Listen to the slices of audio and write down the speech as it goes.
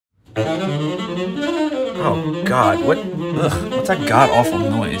Oh God, what's that god-awful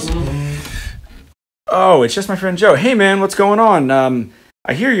noise? Oh, it's just my friend Joe. Hey man, what's going on?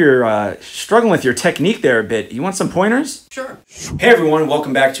 I hear you're struggling with your technique there a bit. You want some pointers? Sure. Hey everyone,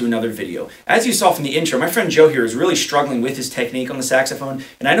 welcome back to another video. As you saw from the intro, my friend Joe here is really struggling with his technique on the saxophone,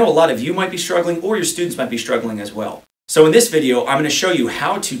 and I know a lot of you might be struggling or your students might be struggling as well. So in this video, I'm going to show you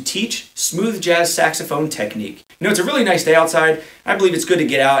how to teach smooth jazz saxophone technique. You know, it's a really nice day outside. I believe it's good to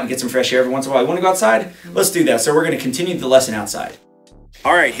get out and get some fresh air every once in a while. You want to go outside? Let's do that. So we're going to continue the lesson outside.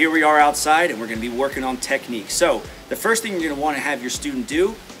 All right, here we are outside and we're going to be working on technique. So the first thing you're going to want to have your student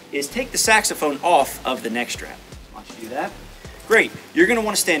do is take the saxophone off of the neck strap. Why don't you do that? Great. You're going to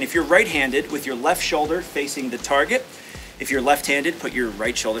want to stand, if you're right-handed, with your left shoulder facing the target. If you're left-handed, put your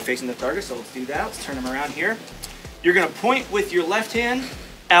right shoulder facing the target. So let's do that. Let's turn them around here. You're going to point with your left hand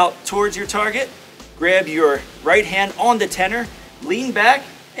out towards your target, grab your right hand on the tenor, lean back,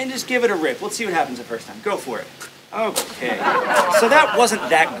 and just give it a rip. Let's see what happens the first time. Go for it. Okay. So that wasn't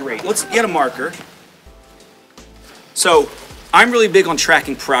that great. Let's get a marker. So I'm really big on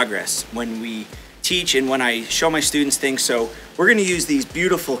tracking progress when we teach and when I show my students things. So we're going to use these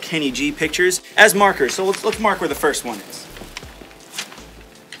beautiful Kenny G pictures as markers. So let's mark where the first one is.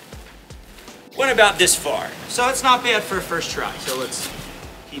 Went about this far. So it's not bad for a first try. So let's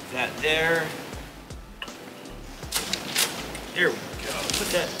keep that there. There we go. Put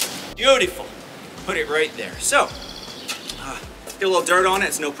that, beautiful. Put it right there. So, get a little dirt on it.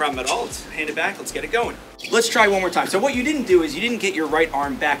 It's no problem at all. Let's hand it back. Let's get it going. Let's try one more time. So what you didn't do is you didn't get your right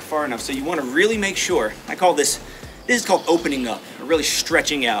arm back far enough. So you want to really make sure, I call this is called opening up, or really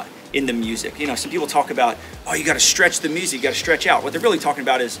stretching out in the music. You know, some people talk about, oh, you got to stretch the music, you got to stretch out. What they're really talking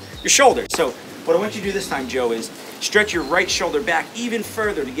about is your shoulders. So what I want you to do this time, Joe, is stretch your right shoulder back even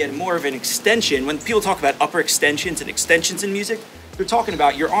further to get more of an extension. When people talk about upper extensions and extensions in music, they're talking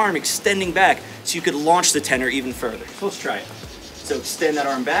about your arm extending back so you could launch the tenor even further. So let's try it. So extend that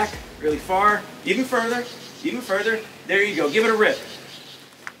arm back really far, even further, even further. There you go, give it a rip.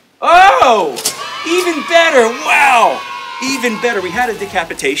 Oh, even better, wow. Even better. We had a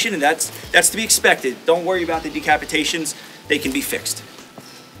decapitation, and that's to be expected. Don't worry about the decapitations. They can be fixed.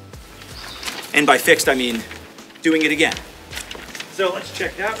 And by fixed, I mean doing it again. So let's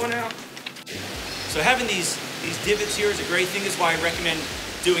check that one out. So having these divots here is a great thing. This is why I recommend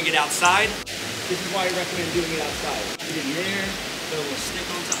doing it outside. This is why I recommend doing it outside. Put it in there, put a little stick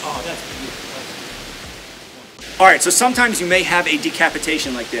on top. Oh, that's beautiful. All right, so sometimes you may have a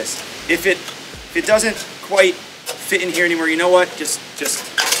decapitation like this. If it doesn't quite fit in here anymore, you know what? Just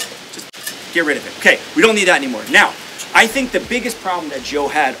get rid of it. Okay, we don't need that anymore. Now, I think the biggest problem that Joe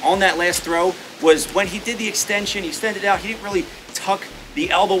had on that last throw was when he did the extension, he extended out, he didn't really tuck the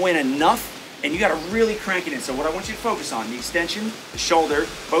elbow in enough, and you gotta really crank it in. So what I want you to focus on, the extension, the shoulder,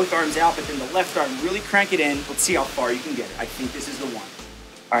 both arms out, but then the left arm, really crank it in. Let's see how far you can get it. I think this is the one.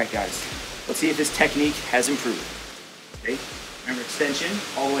 All right, guys, let's see if this technique has improved. Okay, remember extension,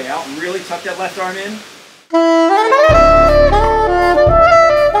 all the way out, and really tuck that left arm in.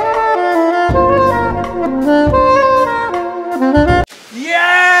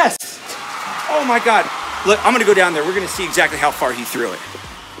 Yes! Oh my God. Look, I'm gonna go down there. We're gonna see exactly how far he threw it.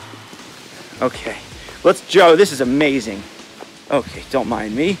 Okay, Joe, this is amazing. Okay, don't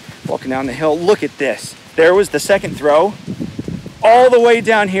mind me. Walking down the hill, look at this. There was the second throw, all the way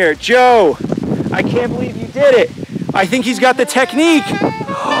down here. Joe, I can't believe you did it. I think he's got the technique.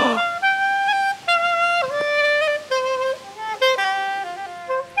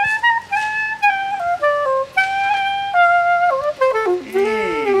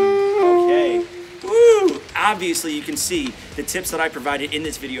 Obviously, you can see the tips that I provided in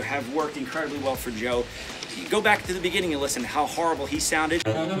this video have worked incredibly well for Joe. You go back to the beginning and listen to how horrible he sounded.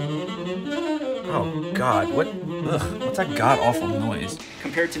 Oh God, what's that god-awful noise?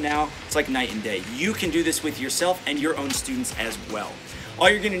 Compared to now, it's like night and day. You can do this with yourself and your own students as well. All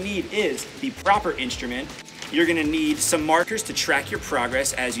you're gonna need is the proper instrument. You're gonna need some markers to track your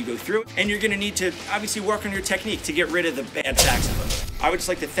progress as you go through, and you're gonna need to obviously work on your technique to get rid of the bad saxophone. I would just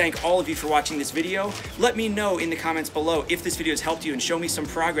like to thank all of you for watching this video. Let me know in the comments below if this video has helped you and show me some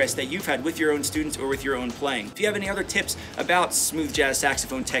progress that you've had with your own students or with your own playing. If you have any other tips about smooth jazz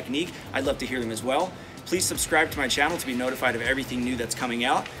saxophone technique, I'd love to hear them as well. Please subscribe to my channel to be notified of everything new that's coming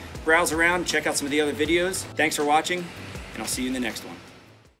out. Browse around, check out some of the other videos. Thanks for watching, and I'll see you in the next one.